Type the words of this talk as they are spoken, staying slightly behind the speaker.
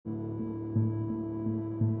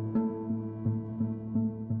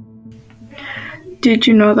Did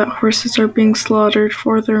you know that horses are being slaughtered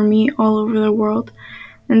for their meat all over the world?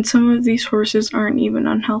 And some of these horses aren't even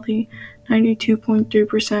unhealthy.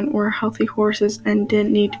 92.3% were healthy horses and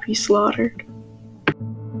didn't need to be slaughtered.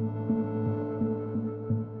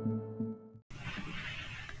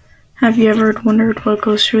 Have you ever wondered what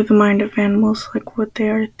goes through the mind of animals, like what they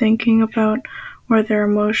are thinking about or their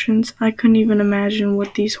emotions? I couldn't even imagine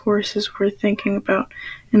what these horses were thinking about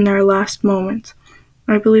in their last moments.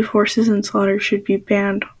 I believe horses and slaughter should be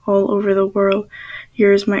banned all over the world.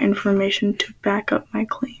 Here is my information to back up my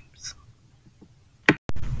claims.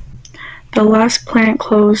 The last plant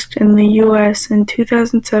closed in the U.S. in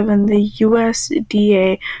 2007, the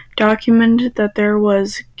USDA documented that there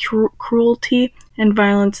was cruelty and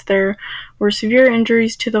violence. There were severe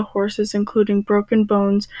injuries to the horses, including broken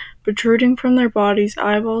bones, protruding from their bodies,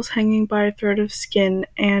 eyeballs hanging by a thread of skin,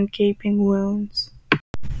 and gaping wounds.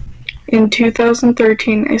 In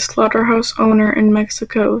 2013, a slaughterhouse owner in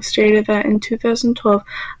Mexico stated that in 2012,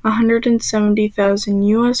 170,000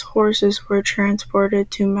 U.S. horses were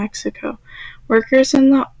transported to Mexico. Workers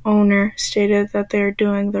and the owner stated that they are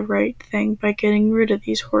doing the right thing by getting rid of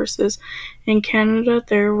these horses. In Canada,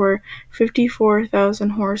 there were 54,000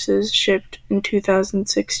 horses shipped in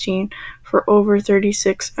 2016 for over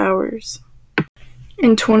 36 hours.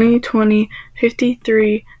 In 2020,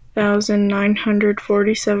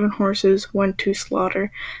 53,947 horses went to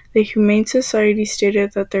slaughter. The Humane Society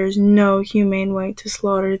stated that there is no humane way to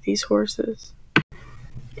slaughter these horses.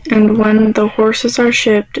 And when the horses are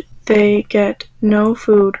shipped, they get no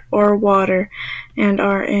food or water and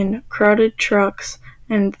are in crowded trucks,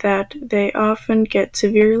 and that they often get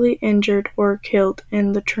severely injured or killed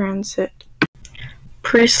in the transit.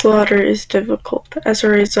 Pre-slaughter is difficult. As a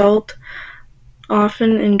result,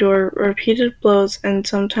 often endure repeated blows and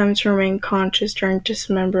sometimes remain conscious during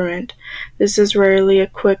dismemberment. This is rarely a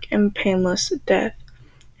quick and painless death,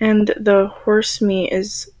 and the horse meat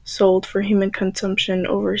is sold for human consumption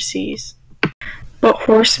overseas. But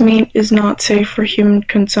horse meat is not safe for human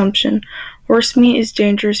consumption. Horse meat is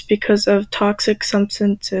dangerous because of toxic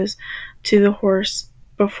substances to the horse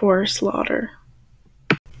before slaughter.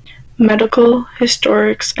 Medical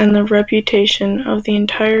historics and the reputation of the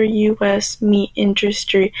entire U.S. meat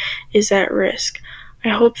industry is at risk. I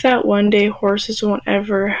hope that one day horses won't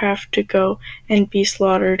ever have to go and be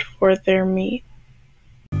slaughtered for their meat.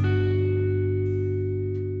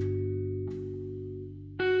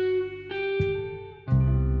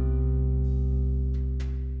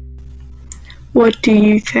 What do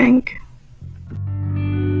you think?